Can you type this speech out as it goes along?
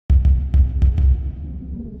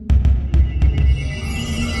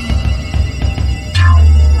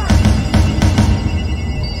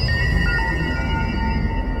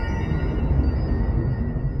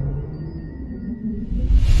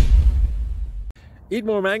Eat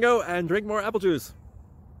more mango and drink more apple juice.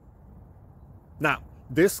 Now,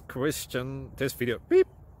 this video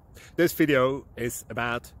is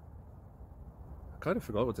about... I kind of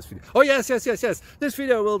forgot what this video... Oh, yes. This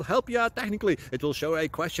video will help you out technically. It will show a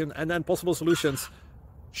question and then possible solutions.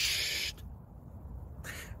 Shh.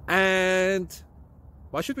 And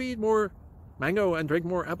why should we eat more mango and drink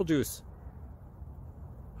more apple juice?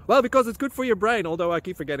 Well, because it's good for your brain, although I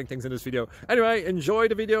keep forgetting things in this video. Anyway, enjoy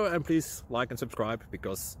the video and please like and subscribe,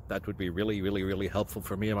 because that would be really helpful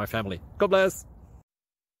for me and my family. God bless!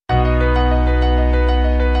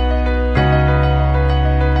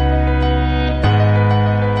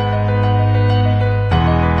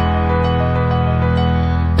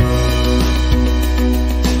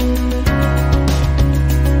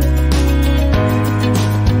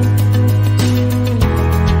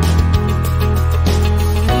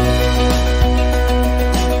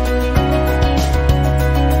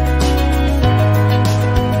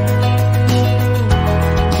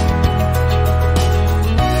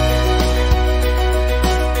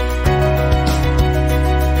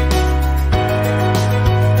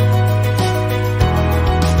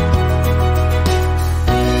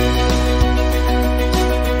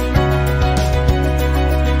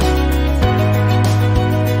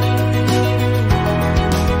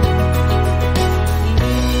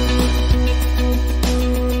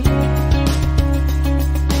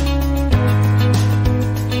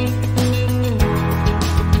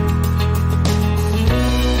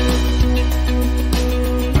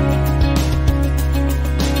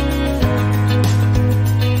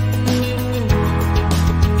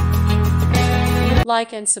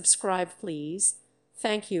 Like and subscribe, please.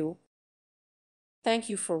 Thank you. Thank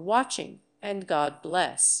you for watching, and God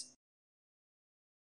bless.